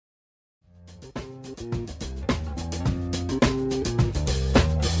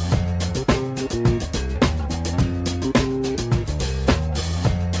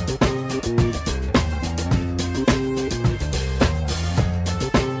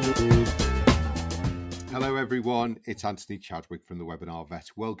Hello, everyone. It's Anthony Chadwick from the Webinar Vet,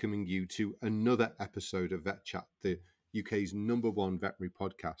 welcoming you to another episode of Vet Chat, the UK's #1 veterinary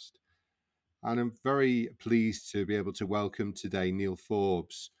podcast. And I'm very pleased to be able to welcome today Neil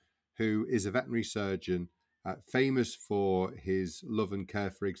Forbes, who is a veterinary surgeon, famous for his love and care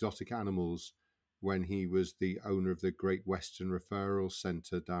for exotic animals when he was the owner of the Great Western Referral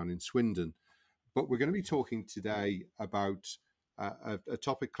Centre down in Swindon. But we're going to be talking today about a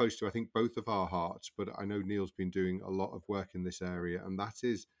topic close to, I think, both of our hearts. But I know Neil's been doing a lot of work in this area, and that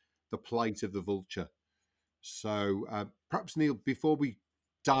is the plight of the vulture. So perhaps, Neil, before we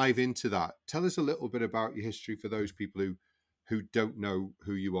dive into that, tell us a little bit about your history for those people who don't know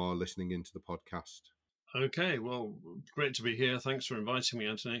who you are listening into the podcast. Okay, well, great to be here. Thanks for inviting me,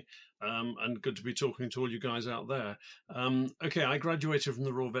 Anthony, and good to be talking to all you guys out there. Okay, I graduated from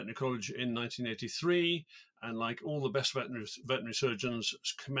the Royal Veterinary College in 1983, and like all the best veterinary surgeons,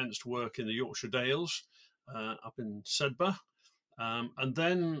 commenced work in the Yorkshire Dales up in Sedbergh. And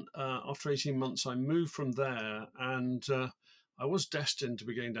then after 18 months, I moved from there, and I was destined to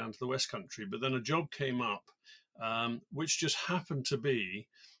be going down to the West Country, but then a job came up, which just happened to be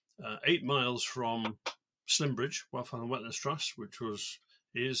 8 miles from Slimbridge Wildfowl and Wetlands Trust, which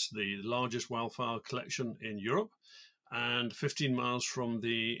is the largest wildfowl collection in Europe, and 15 miles from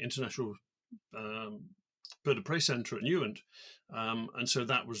the International Bird of Prey Centre at Newent, and so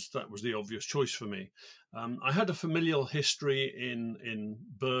that was the obvious choice for me. I had a familial history in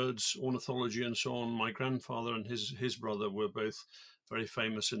birds, ornithology, and so on. My grandfather and his brother were both very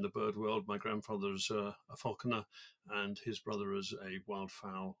famous in the bird world. My grandfather is a falconer, and his brother is a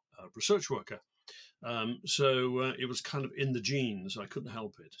wildfowl research worker. So it was kind of in the genes. I couldn't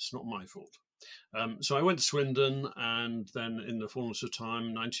help it. It's not my fault. So I went to Swindon, and then in the fullness of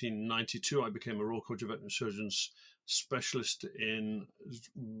time, 1992, I became a Royal College of Veterinary Surgeons specialist in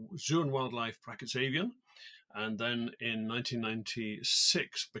zoo and wildlife brackets avian. And then in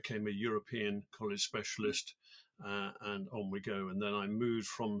 1996, became a European college specialist, and on we go. And then I moved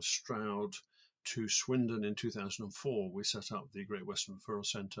from Stroud to Swindon in 2004. We set up the Great Western Referral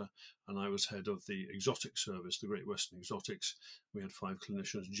Centre, and I was head of the exotic service, the Great Western Exotics. We had 5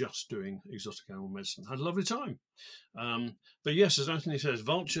 clinicians just doing exotic animal medicine. Had a lovely time. But yes, as Anthony says,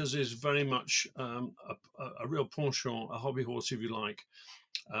 vultures is very much a real penchant, a hobby horse, if you like.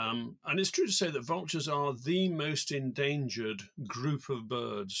 And it's true to say that vultures are the most endangered group of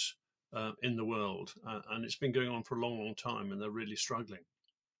birds in the world. And it's been going on for a long, long time, and they're really struggling.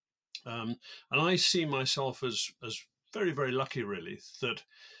 And I see myself as very, very lucky, really, that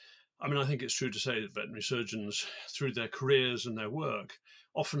I think it's true to say that veterinary surgeons, through their careers and their work,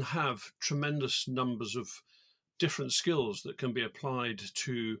 often have tremendous numbers of different skills that can be applied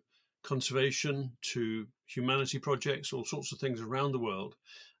to conservation, to humanity projects, all sorts of things around the world.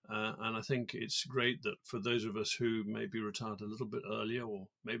 And I think it's great that for those of us who may be retired a little bit earlier, or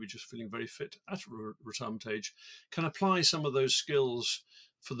maybe just feeling very fit at retirement age, can apply some of those skills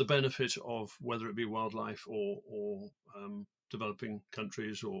for the benefit of whether it be wildlife or developing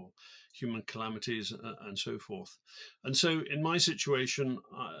countries or human calamities and so forth. And so in my situation,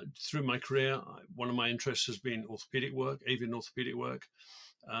 through my career, one of my interests has been orthopedic work, avian orthopedic work.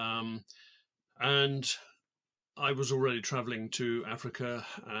 And I was already traveling to Africa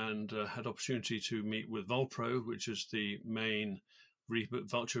and had opportunity to meet with Vulpro, which is the main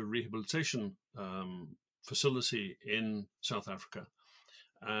vulture rehabilitation facility in South Africa,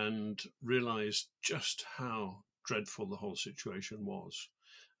 and realized just how dreadful the whole situation was.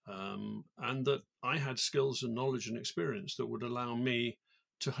 And that I had skills and knowledge and experience that would allow me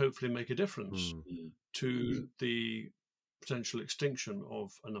to hopefully make a difference to the potential extinction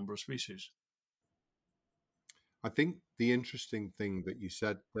of a number of species. I think the interesting thing that you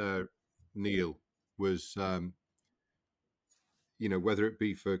said there, Neil, was whether it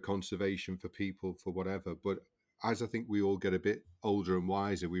be for conservation, for people, for whatever. But as I think we all get a bit older and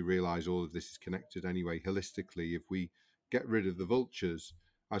wiser, we realize all of this is connected anyway, holistically. If we get rid of the vultures,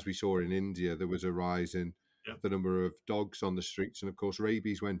 as we saw in India, there was a rise in the number of dogs on the streets. And of course,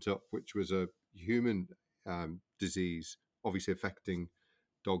 rabies went up, which was a human disease, obviously affecting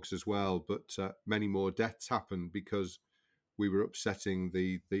dogs as well. But many more deaths happened because we were upsetting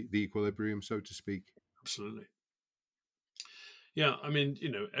the equilibrium, so to speak. Absolutely. Yeah,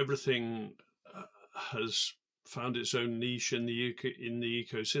 everything has found its own niche in the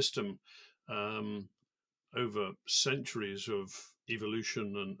ecosystem over centuries of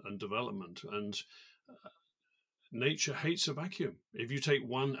evolution and development. And nature hates a vacuum. If you take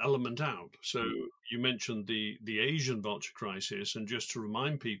one element out, so you mentioned the Asian vulture crisis, and just to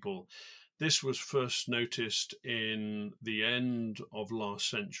remind people, this was first noticed in the end of last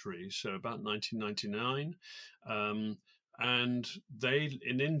century, so about 1999. Um, and they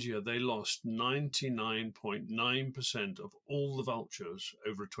in India they lost 99.9% of all the vultures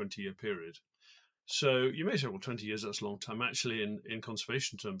over a 20-year period. So you may say, well, 20 years, that's a long time. Actually, in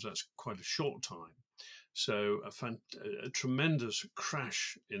conservation terms, that's quite a short time. So a tremendous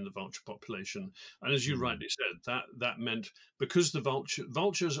crash in the vulture population. And as you Mm. rightly said, that meant because the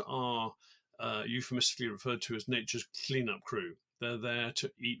vultures are euphemistically referred to as nature's cleanup crew. They're there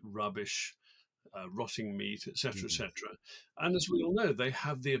to eat rubbish, rotting meat, etc., Mm. etc. And as we all know, they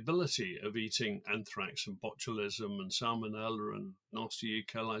have the ability of eating anthrax and botulism and salmonella and nasty E.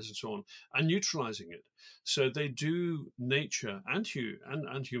 coli and so on, and neutralizing it. So they do nature and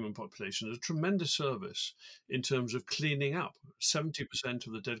human population a tremendous service in terms of cleaning up. 70%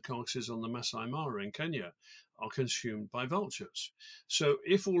 of the dead carcasses on the Masai Mara in Kenya are consumed by vultures. So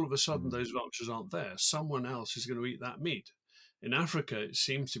if all of a sudden Mm. those vultures aren't there, someone else is going to eat that meat. In Africa, it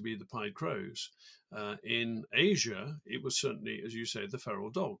seems to be the pied crows. In Asia, it was certainly, as you say, the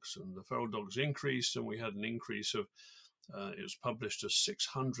feral dogs, and the feral dogs increased, and we had an increase of, it was published as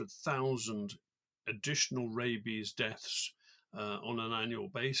 600,000 additional rabies deaths on an annual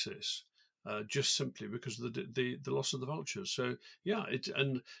basis. Just simply because of the loss of the vultures. So yeah,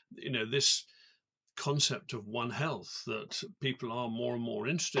 and this concept of One Health that people are more and more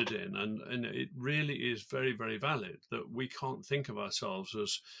interested in. And it really is very, very valid that we can't think of ourselves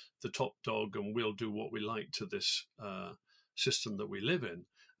as the top dog and we'll do what we like to this system that we live in.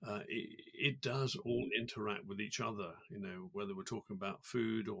 It does all interact with each other, whether we're talking about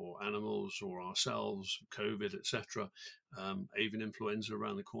food or animals or ourselves, COVID, etc., avian influenza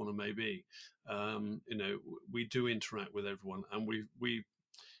around the corner, maybe. We do interact with everyone, and we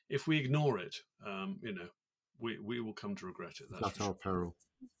if we ignore it, we will come to regret it. That's for That's sure. our peril.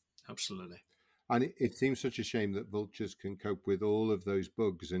 Absolutely. And it seems such a shame that vultures can cope with all of those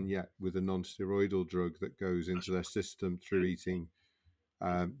bugs, and yet with a non-steroidal drug that goes That's into their system through eating,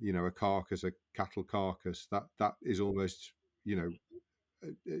 a carcass, a cattle carcass, that is almost,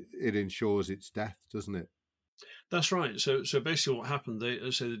 it ensures its death, doesn't it? That's right. So basically, what happened? They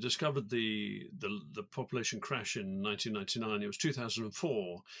discovered the population crash in 1999. It was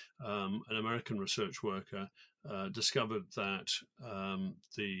 2004. An American research worker discovered that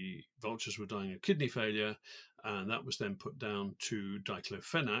the vultures were dying of kidney failure, and that was then put down to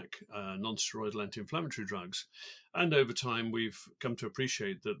diclofenac, non-steroidal anti-inflammatory drugs. And over time, we've come to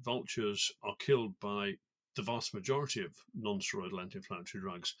appreciate that vultures are killed by the vast majority of non-steroidal anti-inflammatory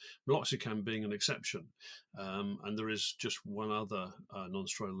drugs, meloxicam being an exception. And there is just one other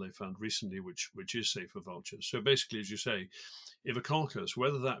non-steroidal they found recently, which is safe for vultures. So basically, as you say, if a carcass,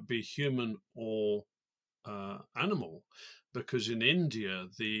 whether that be human or animal, because in India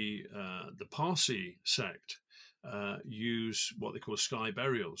the Parsi sect use what they call sky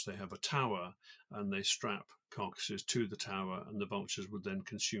burials. They have a tower and they strap carcasses to the tower, and the vultures would then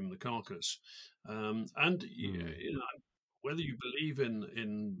consume the carcass. And Mm. whether you believe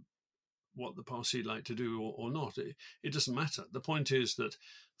in what the Parsi like to do or not, it doesn't matter. The point is that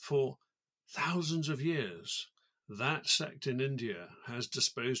for thousands of years, that sect in India has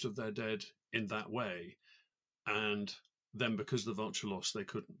disposed of their dead in that way, and then because the vulture lost, they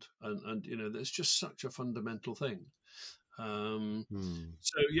couldn't. And there's just such a fundamental thing. Um, Mm.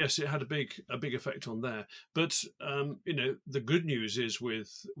 so yes, it had a big effect on there. But the good news is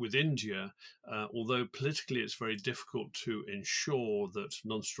with India, although politically it's very difficult to ensure that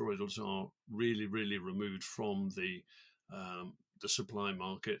non-steroidals are really really removed from the supply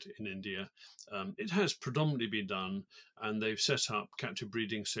market in India. It has predominantly been done, and they've set up captive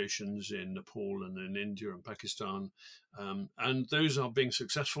breeding stations in Nepal and in India and Pakistan, and those are being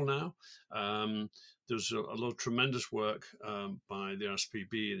successful now. There's a lot of tremendous work by the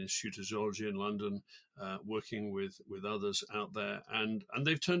RSPB, the Institute of Zoology in London, working with others out there, and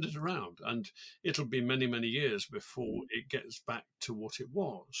they've turned it around. And it'll be many many years before it gets back to what it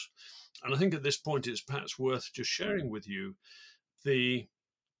was. And I think at this point it's perhaps worth just sharing with you the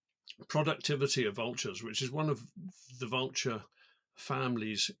productivity of vultures, which is one of the vulture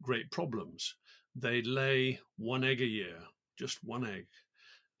family's great problems. They lay one egg a year, just one egg,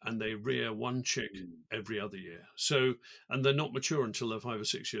 and they rear one chick every other year. So, and they're not mature until they're 5 or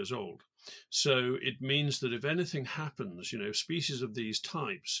 6 years old. So it means that if anything happens, species of these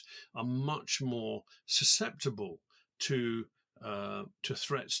types are much more susceptible to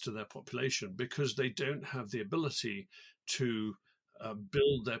threats to their population because they don't have the ability to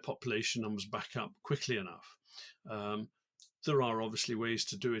build their population numbers back up quickly enough. Um, there are obviously ways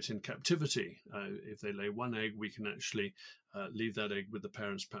to do it in captivity. If they lay one egg, we can actually leave that egg with the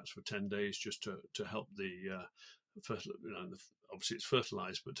parents perhaps for 10 days just to help the obviously it's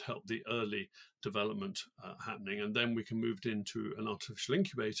fertilized, but to help the early development happening. And then we can move it into an artificial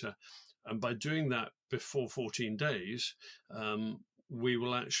incubator. And by doing that before 14 days, we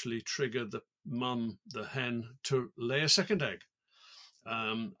will actually trigger the the hen, to lay a second egg.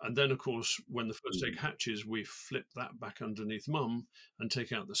 And then, of course, when the first egg hatches, we flip that back underneath mum and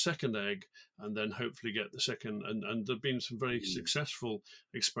take out the second egg, and then hopefully get the second. And there have been some very successful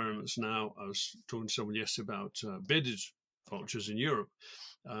experiments now. I was talking to someone yesterday about bearded vultures in Europe,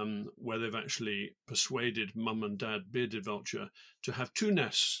 where they've actually persuaded mum and dad bearded vulture to have two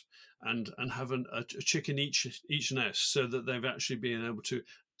nests and have a chicken each nest, so that they've actually been able to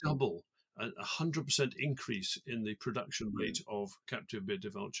double 100% increase in the production rate of captive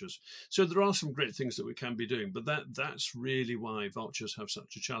bearded vultures. So there are some great things that we can be doing, but that's really why vultures have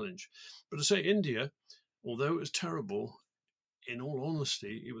such a challenge. But to say India, although it was terrible, in all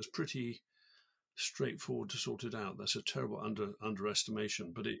honesty, it was pretty straightforward to sort it out. That's a terrible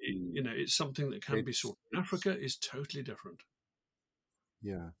underestimation, but it's something that can be sorted. Africa is totally different.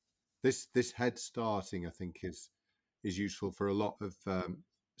 Yeah, this head starting, I think, is useful for a lot of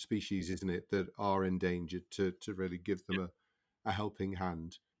species, isn't it, that are endangered, to really give them a helping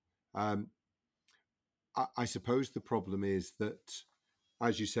hand. I suppose the problem is that,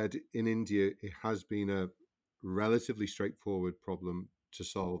 as you said, in India, it has been a relatively straightforward problem to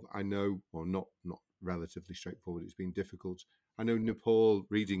solve. I know, or not relatively straightforward, it's been difficult. I know Nepal,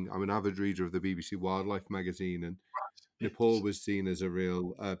 I'm an avid reader of the BBC Wildlife magazine, and Nepal was seen as a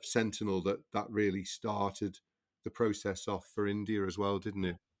real sentinel that really started the process off for India as well, didn't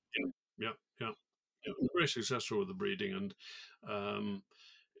it? Yeah. Very successful with the breeding, and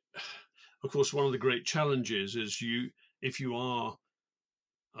of course, one of the great challenges is if you are,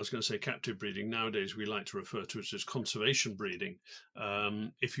 I was going to say captive breeding. Nowadays, we like to refer to it as conservation breeding.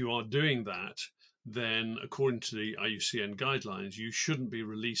 If you are doing that, then according to the IUCN guidelines, you shouldn't be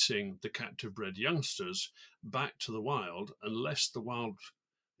releasing the captive bred youngsters back to the wild unless the wild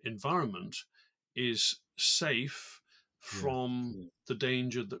environment is safe from the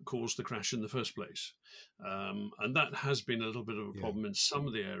danger that caused the crash in the first place. And that has been a little bit of a problem in some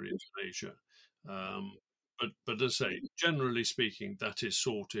of the areas in Asia. But as I say, generally speaking, that is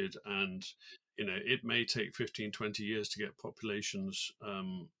sorted, and it may take 15, 20 years to get populations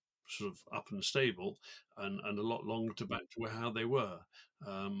sort of up and stable, and a lot longer to back to how they were.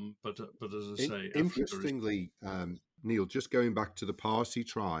 But as I say, interestingly, Neil, just going back to the Parsi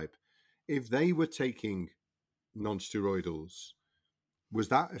tribe, if they were taking non-steroidals, was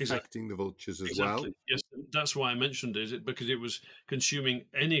that affecting the vultures as well? Yes, that's why I mentioned it, because it was consuming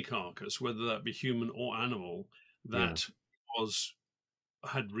any carcass, whether that be human or animal, that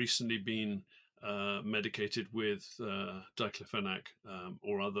had recently been medicated with diclofenac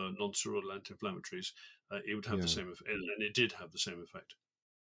or other non-steroidal anti-inflammatories. It would have the same effect, and it did have the same effect.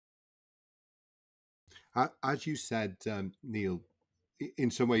 As you said, Neil,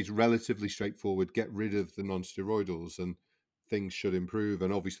 in some ways relatively straightforward, get rid of the non-steroidals and things should improve,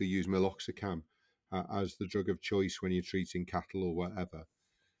 and obviously use meloxicam as the drug of choice when you're treating cattle or whatever.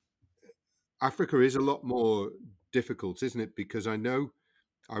 Africa is a lot more difficult, isn't it? Because I know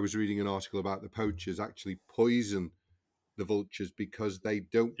I was reading an article about the poachers actually poison the vultures because they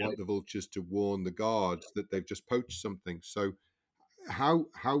don't want the vultures to warn the guards that they've just poached something. So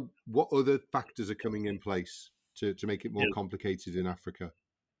what other factors are coming in place to make it more complicated in Africa?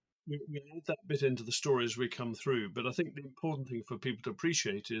 We add that bit into the story as we come through, but I think the important thing for people to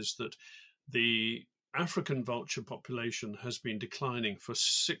appreciate is that the African vulture population has been declining for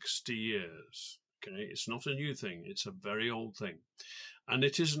 60 years. Okay, it's not a new thing, it's a very old thing. And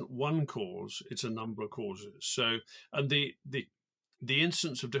it isn't one cause, it's a number of causes. So, and the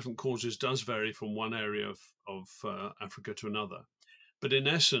instance of different causes does vary from one area of Africa to another. But in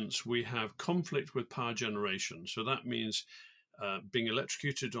essence, we have conflict with power generation. So that means being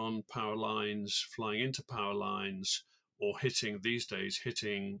electrocuted on power lines, flying into power lines, or these days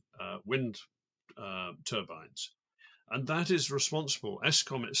hitting wind turbines. And that is responsible.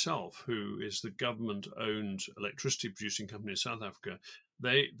 Eskom itself, who is the government-owned electricity producing company in South Africa,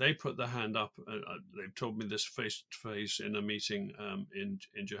 they put their hand up. They've told me this face to face in a meeting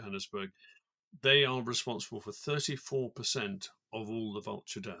in Johannesburg. They are responsible for 34% of all the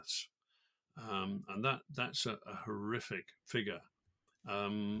vulture deaths, and that's a horrific figure.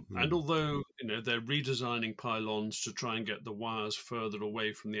 And although they're redesigning pylons to try and get the wires further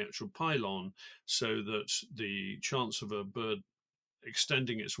away from the actual pylon, so that the chance of a bird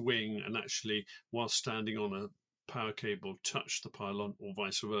extending its wing and actually, while standing on a power cable, touch the pylon or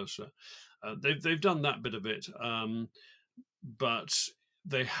vice versa, they've done that bit of it. but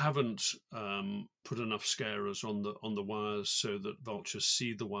they haven't put enough scarers on the wires so that vultures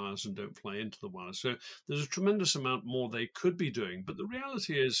see the wires and don't fly into the wires. So there's a tremendous amount more they could be doing. But the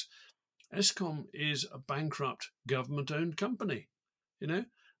reality is, Eskom is a bankrupt government-owned company. You know,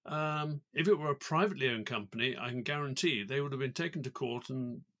 if it were a privately owned company, I can guarantee they would have been taken to court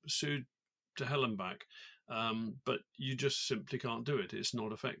and sued to hell and back. But you just simply can't do it. It's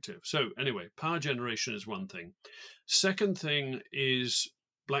not effective. So anyway, power generation is one thing. Second thing is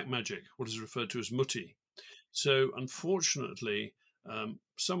black magic, what is referred to as muti. So unfortunately,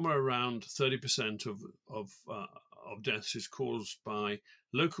 somewhere around 30% of deaths is caused by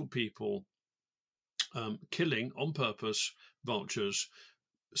local people killing on purpose vultures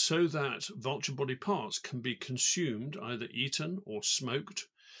so that vulture body parts can be consumed, either eaten or smoked,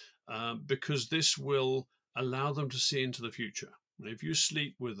 because this will allow them to see into the future. If you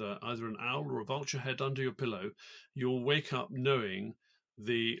sleep with either an owl or a vulture head under your pillow, you'll wake up knowing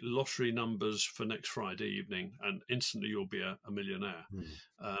the lottery numbers for next Friday evening, and instantly you'll be a millionaire,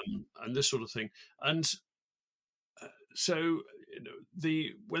 and this sort of thing. And so,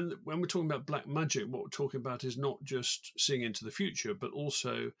 when we're talking about black magic, what we're talking about is not just seeing into the future, but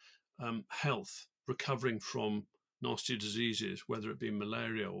also health, recovering from nasty diseases, whether it be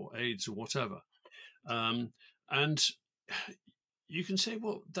malaria or AIDS or whatever. And you can say,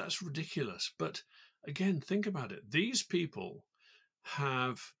 well, that's ridiculous. But again, think about it. These people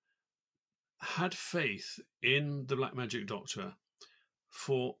have had faith in the black magic doctor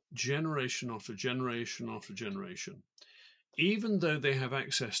for generation after generation after generation. Even though they have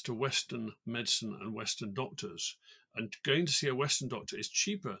access to Western medicine and Western doctors, and going to see a Western doctor is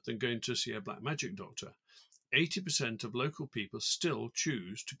cheaper than going to see a black magic doctor, 80% of local people still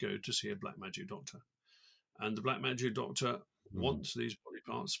choose to go to see a black magic doctor. And the black magic doctor wants these body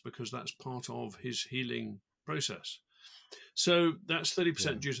parts because that's part of his healing process. So that's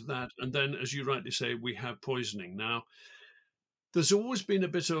 30% due to that. And then, as you rightly say, we have poisoning. Now, there's always been a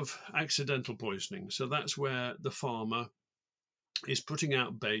bit of accidental poisoning. So that's where the farmer is putting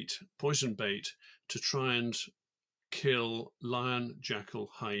out bait, poison bait, to try and kill lion, jackal,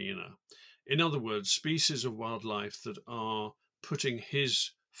 hyena. In other words, species of wildlife that are putting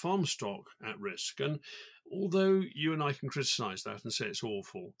his farm stock at risk. And although you and I can criticize that and say it's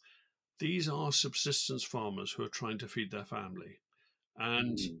awful, these are subsistence farmers who are trying to feed their family.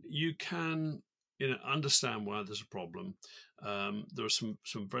 And you can understand why there's a problem. There are some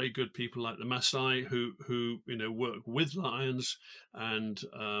very good people like the Maasai who work with lions and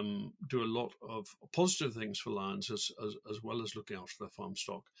do a lot of positive things for lions as well as looking after their farm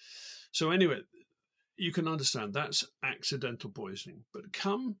stock. So anyway, you can understand that's accidental poisoning. But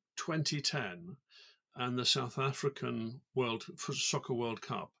come 2010 and the South African Soccer World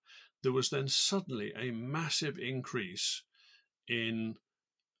Cup, there was then suddenly a massive increase in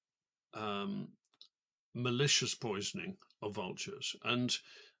malicious poisoning of vultures. And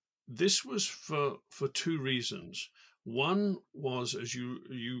this was for two reasons. One was, as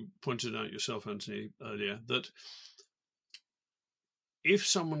you pointed out yourself, Anthony, earlier, that if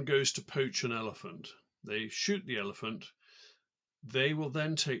someone goes to poach an elephant, they shoot the elephant, they will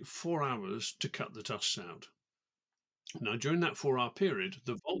then take 4 hours to cut the tusks out. Now, during that 4-hour period,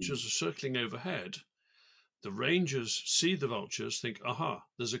 the vultures are circling overhead. The rangers see the vultures, think, aha,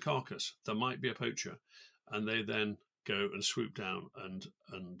 there's a carcass, there might be a poacher, and they then go and swoop down and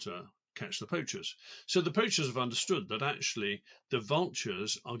catch the poachers. So the poachers have understood that actually the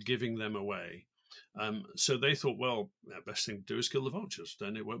vultures are giving them away. So they thought, well, the best thing to do is kill the vultures,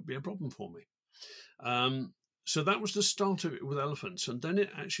 then it won't be a problem for me. So that was the start of it with elephants, and then it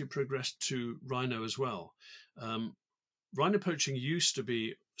actually progressed to rhino as well. Rhino poaching used to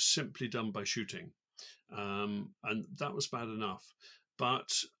be simply done by shooting. And that was bad enough.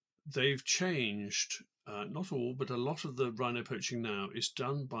 But they've changed, not all, but a lot of the rhino poaching now is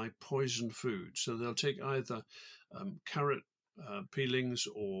done by poisoned food. So they'll take either carrot peelings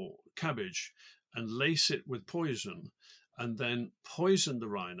or cabbage and lace it with poison and then poison the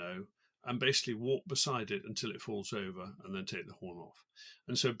rhino and basically walk beside it until it falls over and then take the horn off.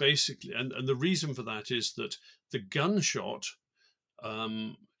 And so basically, and the reason for that is that the gunshot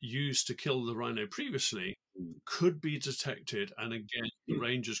used to kill the rhino previously could be detected, and again, the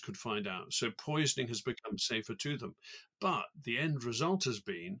rangers could find out. So poisoning has become safer to them. But the end result has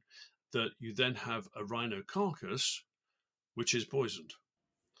been that you then have a rhino carcass which is poisoned.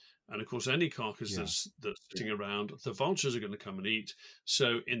 And of course, any carcass that's sitting around, the vultures are going to come and eat.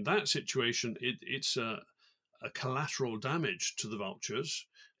 So in that situation, it's a collateral damage to the vultures.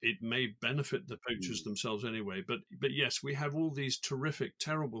 It may benefit the poachers themselves anyway. But yes, we have all these terrific,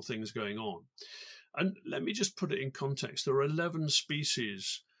 terrible things going on. And let me just put it in context. There are 11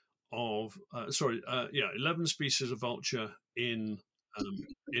 species of, 11 species of vulture in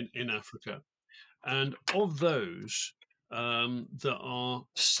Africa. And of those, there are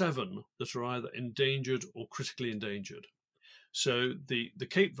 7 that are either endangered or critically endangered. So the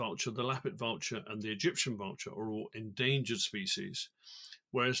Cape vulture, the Lappet vulture, and the Egyptian vulture are all endangered species,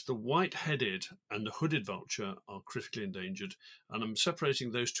 whereas the white-headed and the hooded vulture are critically endangered. And I'm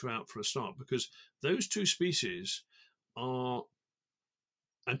separating those two out for a start because those two species are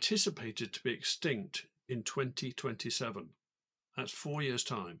anticipated to be extinct in 2027. That's 4 years'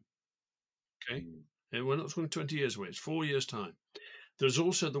 time. Okay. And we're not talking 20 years away, it's 4 years' time. There's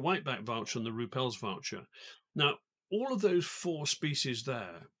also the whiteback vulture and the Ruppel's vulture. Now, all of those 4 species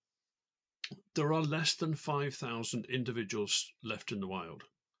there are less than 5,000 individuals left in the wild.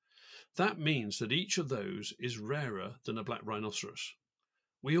 That means that each of those is rarer than a black rhinoceros.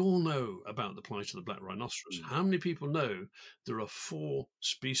 We all know about the plight of the black rhinoceros. How many people know there are 4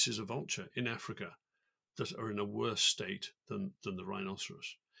 species of vulture in Africa that are in a worse state than the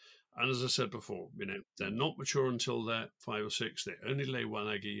rhinoceros? And as I said before, they're not mature until they're 5 or 6. They only lay 1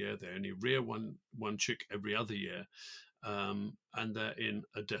 egg a year. They only rear one chick every other year. And they're in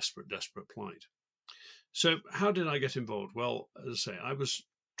a desperate plight. So how did I get involved? Well, as I say, I was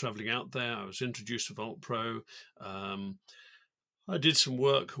traveling out there. I was introduced to VultPro. I did some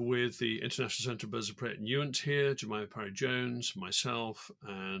work with the International Centre of Birds of Prey at Newent here, Jemima Parry-Jones, myself,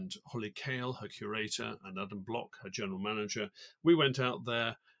 and Holly Cale, her curator, and Adam Block, her general manager. We went out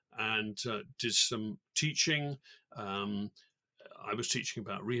there and did some teaching. I was teaching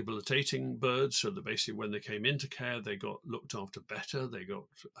about rehabilitating birds so that basically when they came into care, they got looked after better. They got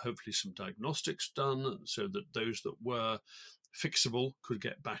hopefully some diagnostics done so that those that were fixable could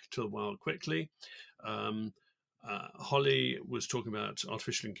get back to the wild quickly. Holly was talking about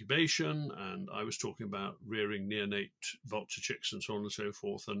artificial incubation, and I was talking about rearing neonate vulture chicks and so on and so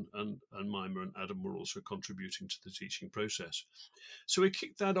forth. And Mima and Adam were also contributing to the teaching process. So we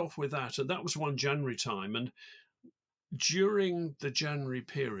kicked that off with that, and that was 1 January time. And during the January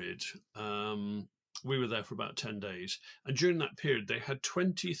period, we were there for about 10 days. And during that period, they had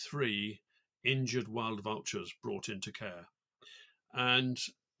 23 injured wild vultures brought into care. And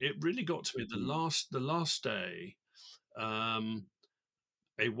it really got to me the last day.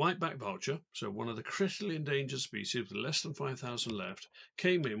 A whiteback vulture, so one of the critically endangered species with less than 5,000 left,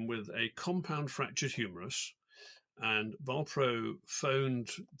 came in with a compound fractured humerus, and VultPro phoned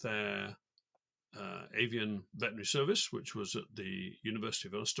their avian veterinary service, which was at the University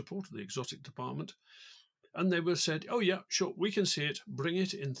of Ulster, the exotic department, and they were said, "Oh yeah, sure, we can see it. Bring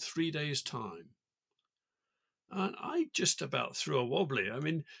it in 3 days' time." And I just about threw a wobbly. I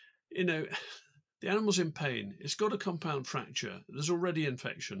mean, the animal's in pain. It's got a compound fracture. There's already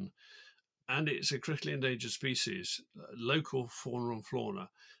infection, and it's a critically endangered species, local fauna and flora,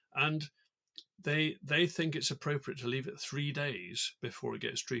 and they think it's appropriate to leave it 3 days before it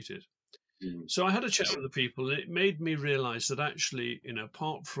gets treated. So I had a chat with the people, and it made me realise that actually,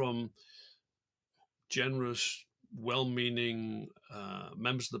 apart from generous, well-meaning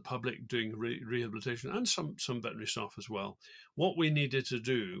members of the public doing rehabilitation and some veterinary staff as well, what we needed to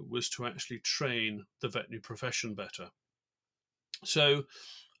do was to actually train the veterinary profession better. So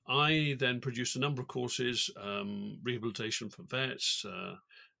I then produced a number of courses, rehabilitation for vets,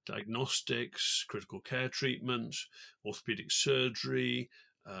 diagnostics, critical care treatment, orthopedic surgery.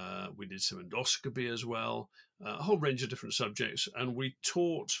 We did some endoscopy as well, a whole range of different subjects. And we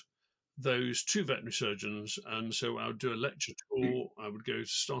taught those 2 veterinary surgeons. And so I would do a lecture tour. I would go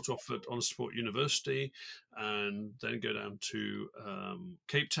start off at Honest University and then go down to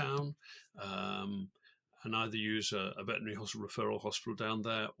Cape Town. And either use a veterinary hospital, referral hospital down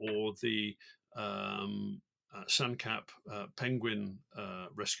there, or the SANCAP Penguin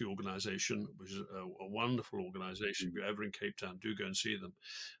Rescue Organisation, which is a wonderful organisation. If you're ever in Cape Town, do go and see them.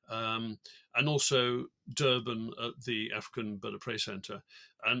 And also Durban at the African Bird of Prey Centre.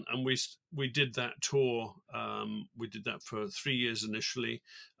 And we did that tour. We did that for 3 years initially.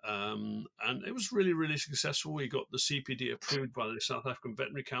 And it was really, really successful. We got the CPD approved by the South African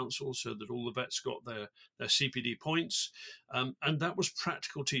Veterinary Council so that all the vets got their CPD points. And that was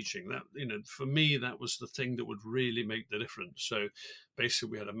practical teaching. That, for me, that was the thing that would really make the difference. So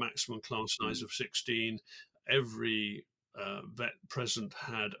basically, we had a maximum class size of 16. Every vet present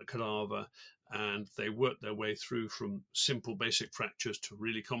had a cadaver, and they worked their way through from simple basic fractures to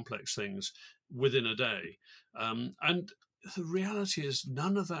really complex things within a day. And the reality is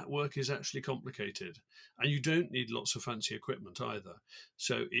none of that work is actually complicated, and you don't need lots of fancy equipment either.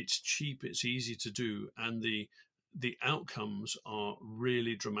 So it's cheap, it's easy to do, and the the outcomes are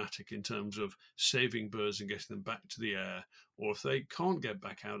really dramatic in terms of saving birds and getting them back to the air, or if they can't get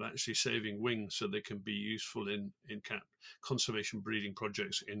back out, actually saving wings so they can be useful in conservation breeding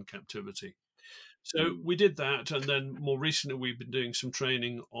projects in captivity. So we did that, and then more recently we've been doing some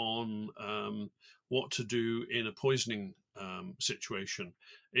training on what to do in a poisoning situation.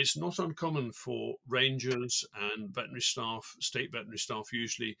 It's not uncommon for rangers and veterinary staff, state veterinary staff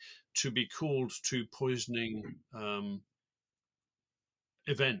usually, to be called to poisoning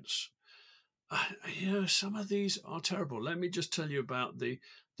events. Some of these are terrible. Let me just tell you about the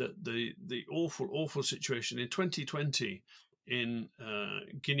awful situation in 2020 in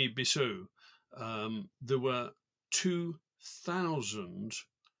Guinea-Bissau. There were 2,000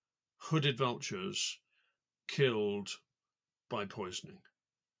 hooded vultures killed by poisoning,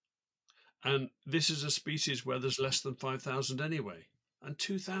 and this is a species where there's less than 5,000 anyway, and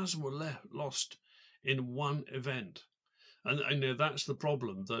 2,000 were lost in one event. And I know that's the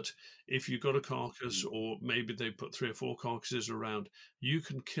problem, that if you've got a carcass, or maybe they put 3 or 4 carcasses around, you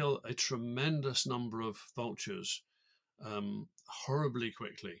can kill a tremendous number of vultures horribly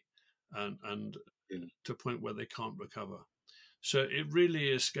quickly, and to a point where they can't recover. So it really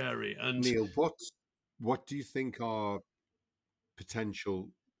is scary. And Neil, what do you think are potential,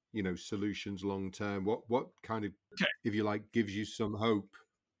 solutions long term? What kind of, okay, if you like, gives you some hope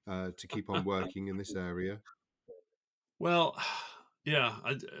to keep on working in this area? well, yeah,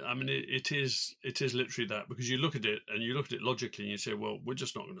 I mean, it is literally that, because you look at it and you look at it logically and you say, well, we're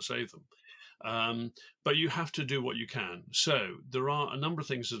just not going to save them. But you have to do what you can. So there are a number of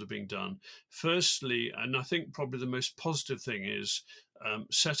things that are being done. Firstly, and I think probably the most positive thing, is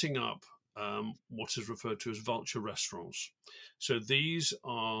setting up what is referred to as vulture restaurants. So these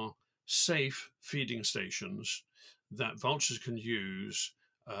are safe feeding stations that vultures can use.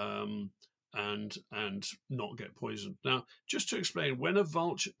 And not get poisoned. Now, just to explain, when a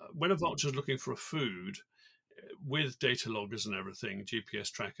vulture is looking for a food, with data loggers and everything,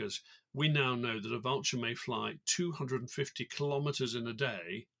 GPS trackers, we now know that a vulture may fly 250 kilometers in a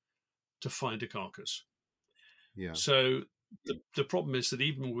day to find a carcass. Yeah, So the problem is that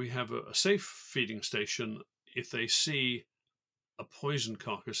even when we have a safe feeding station, if they see a poisoned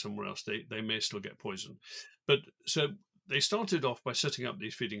carcass somewhere else, they may still get poisoned. But so they started off by setting up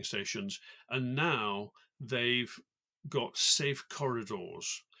these feeding stations, and now they've got safe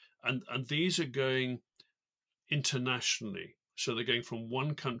corridors. And these are going internationally. So they're going from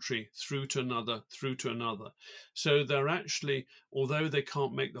one country through to another, through to another. So they're actually, although they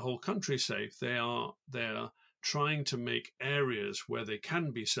can't make the whole country safe, they're trying to make areas where they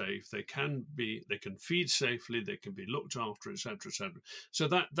can be safe. They can feed safely. They can be looked after, etc., etc. So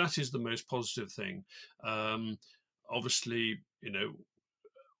that is the most positive thing. Obviously,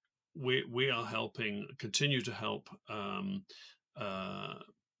 we are helping, continue to help uh,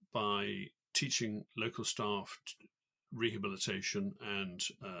 by teaching local staff rehabilitation and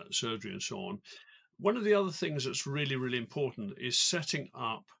surgery and so on. One of the other things that's really, really important is setting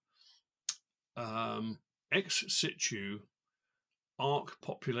up ex situ ARC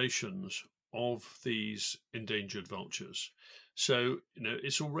populations of these endangered vultures. So,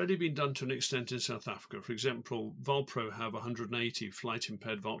 it's already been done to an extent in South Africa. For example, Valpro have 180 flight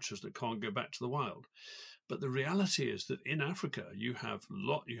impaired vultures that can't go back to the wild. But the reality is that in Africa, you have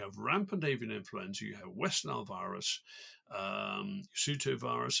rampant avian influenza, you have West Nile virus, Suto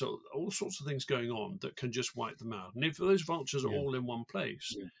virus, so all sorts of things going on that can just wipe them out. And if those vultures are yeah, all in one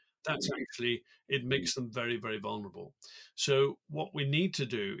place, that's actually, it makes them very, very vulnerable. So what we need to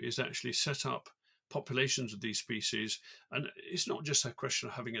do is actually set up populations of these species. And it's not just a question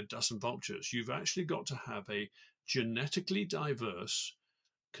of having a dozen vultures. You've actually got to have a genetically diverse,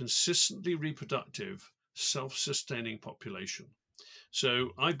 consistently reproductive, self-sustaining population. So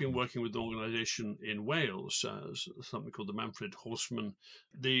I've been working with an organisation in Wales, something called the Manfred Horstman,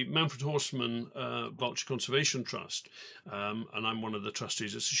 Vulture Conservation Trust, and I'm one of the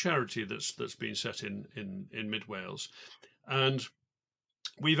trustees. It's a charity that's been set in mid Wales, and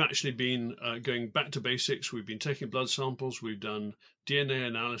we've actually been going back to basics. We've been taking blood samples, we've done DNA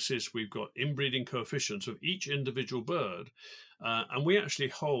analysis, we've got inbreeding coefficients of each individual bird, and we actually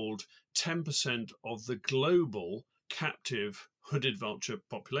hold 10% of the global captive hooded vulture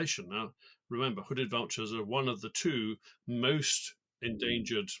population. Now, remember, hooded vultures are one of the 2 most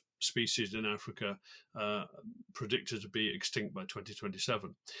endangered species in Africa, predicted to be extinct by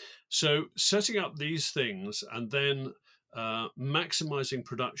 2027. So, setting up these things and then maximizing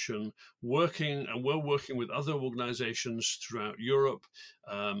production, we're working with other organizations throughout Europe,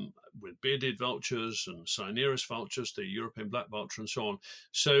 with bearded vultures and Cinereus vultures, the European black vulture, and so on.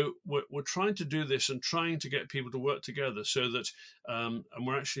 So we're trying to do this and trying to get people to work together so that, and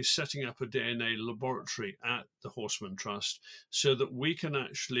we're actually setting up a DNA laboratory at the Horseman Trust so that we can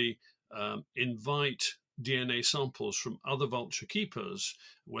actually invite DNA samples from other vulture keepers,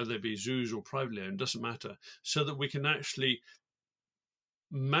 whether they be zoos or privately owned, doesn't matter, so that we can actually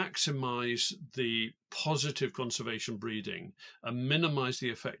maximize the positive conservation breeding and minimize the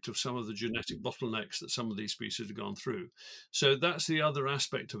effect of some of the genetic bottlenecks that some of these species have gone through. So that's the other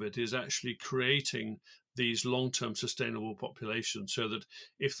aspect of it, is actually creating these long-term sustainable populations so that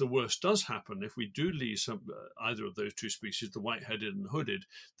if the worst does happen, if we do lose either of those two species, the white-headed and hooded,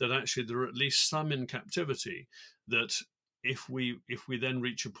 that actually there are at least some in captivity that if we then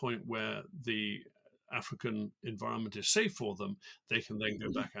reach a point where the African environment is safe for them, they can then go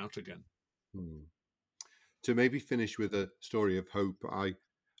back out again. Hmm. To maybe finish with a story of hope, I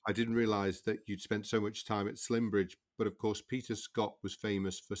didn't realize that you'd spent so much time at Slimbridge, but of course Peter Scott was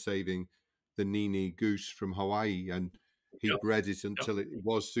famous for saving the Nini goose from Hawaii, and he Yeah, bred it yeah. until it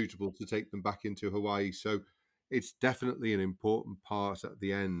was suitable to take them back into Hawaii. So it's definitely an important part at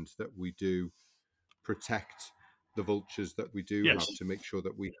the end that we do protect the vultures that we do Yes, have, to make sure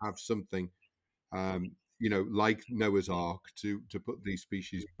that we have something, like Noah's Ark, to put these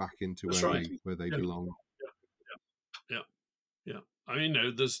species back into that's where right. they Yeah, belong. yeah, yeah, yeah. I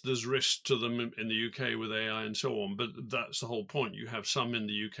mean, there's risks to them in the UK with AI and so on, but that's the whole point. You have some in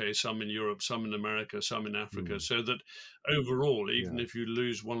the UK, some in Europe, some in America, some in Africa, Mm, so that overall, even yeah. if you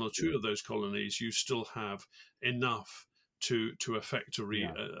lose one or two of those colonies, you still have enough to affect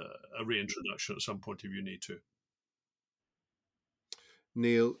Yeah. a reintroduction at some point if you need to.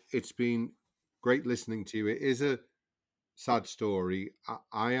 Neil, it's been great listening to you. It is a sad story.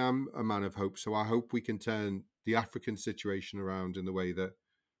 I am a man of hope, so I hope we can turn the African situation around in the way that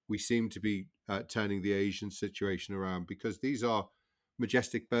we seem to be turning the Asian situation around, because these are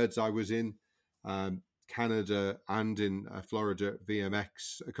majestic birds. I was in Canada and in Florida at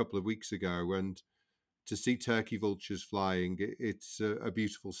VMX a couple of weeks ago, and to see turkey vultures flying, it's a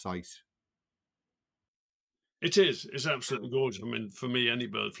beautiful sight. It is. It's absolutely gorgeous. I mean, for me, any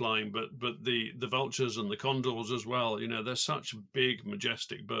bird flying, but the vultures and the condors as well. You know, they're such big,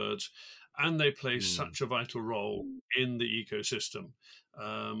 majestic birds, and they play Mm. such a vital role in the ecosystem.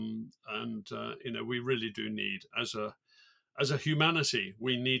 And we really do need, as a humanity,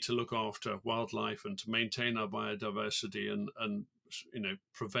 we need to look after wildlife and to maintain our biodiversity and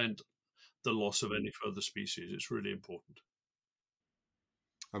prevent the loss of any further species. It's really important.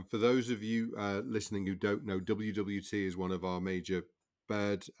 And for those of you listening who don't know, WWT is one of our major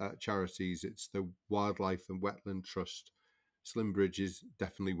bird charities. It's the Wildlife and Wetland Trust. Slimbridge is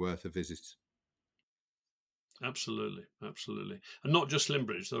definitely worth a visit. Absolutely, absolutely, and not just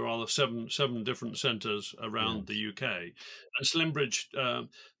Slimbridge. There are seven different centres around the Yes. UK. And Slimbridge,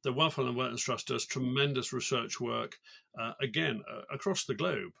 the Wildlife and Wetlands Trust does tremendous research work, again across the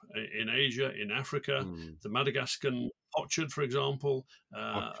globe, in Asia, in Africa, Mm. the Madagascan pochard, for example,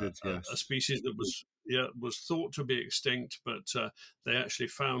 Orchids, a yes. species that was thought to be extinct, but they actually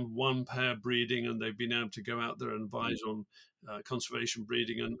found one pair breeding, and they've been able to go out there and advise on conservation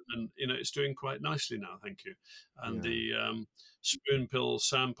breeding, and it's doing quite nicely now. Thank you. And Yeah. the spoonbill The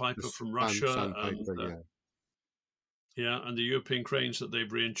sandpiper from Russia, and sandpiper, yeah. yeah, and the European cranes that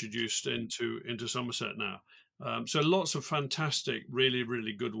they've reintroduced into Somerset now. So lots of fantastic, really,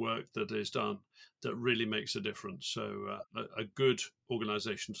 really good work that is done that really makes a difference. So a good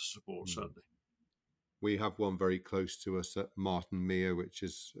organisation to support, Mm. certainly. We have one very close to us at Martin Mere, which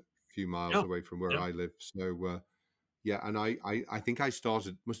is a few miles Yeah, away from where yeah. I live. So, yeah, and I think I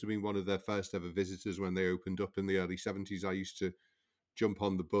started, must have been one of their first ever visitors when they opened up in the early 70s. I used to jump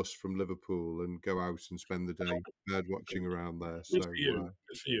on the bus from Liverpool and go out and spend the day bird watching around there. Good So for you.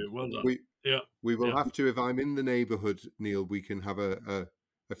 Good for you. Well done. we Yeah, we will yeah. have to, if I'm in the neighbourhood, Neil, we can have a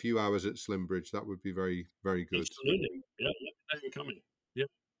few hours at Slimbridge. That would be very, very good. Absolutely. Yeah, let me know you're coming. Yeah,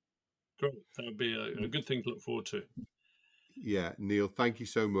 great. That would be a N- good thing to look forward to. Yeah, Neil, thank you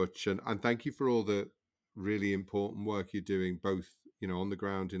so much, and thank you for all the really important work you're doing, both on the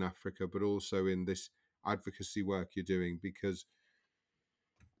ground in Africa, but also in this advocacy work you're doing, because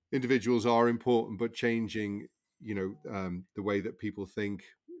individuals are important, but changing, the way that people think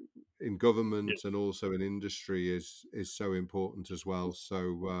in government and Yes. also in industry is so important as well.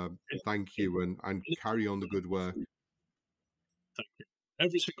 So It- thank it- you, and carry on the good work. Thank you.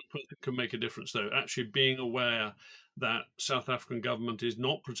 Every single person can make a difference, though. Actually, being aware that South African government is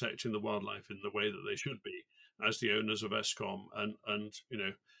not protecting the wildlife in the way that they should be, as the owners of Eskom, and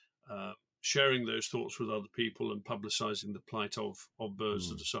sharing those thoughts with other people and publicising the plight of birds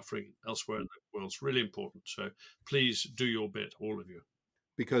that are suffering elsewhere in the world is really important. So please do your bit, all of you.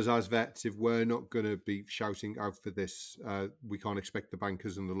 Because as vets, if we're not going to be shouting out for this, we can't expect the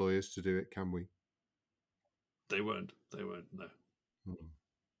bankers and the lawyers to do it, can we? They won't. No.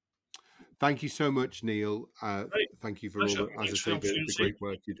 Thank you so much, Neil. Thank you for all the great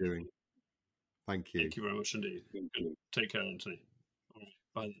work you're doing. Thank you. Thank you very much indeed. Take care, Anthony.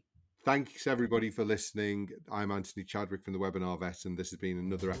 Bye. Thanks, everybody, for listening. I'm Anthony Chadwick from the Webinar Vet, and this has been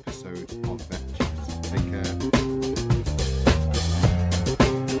another episode of Vet Chat. Take care.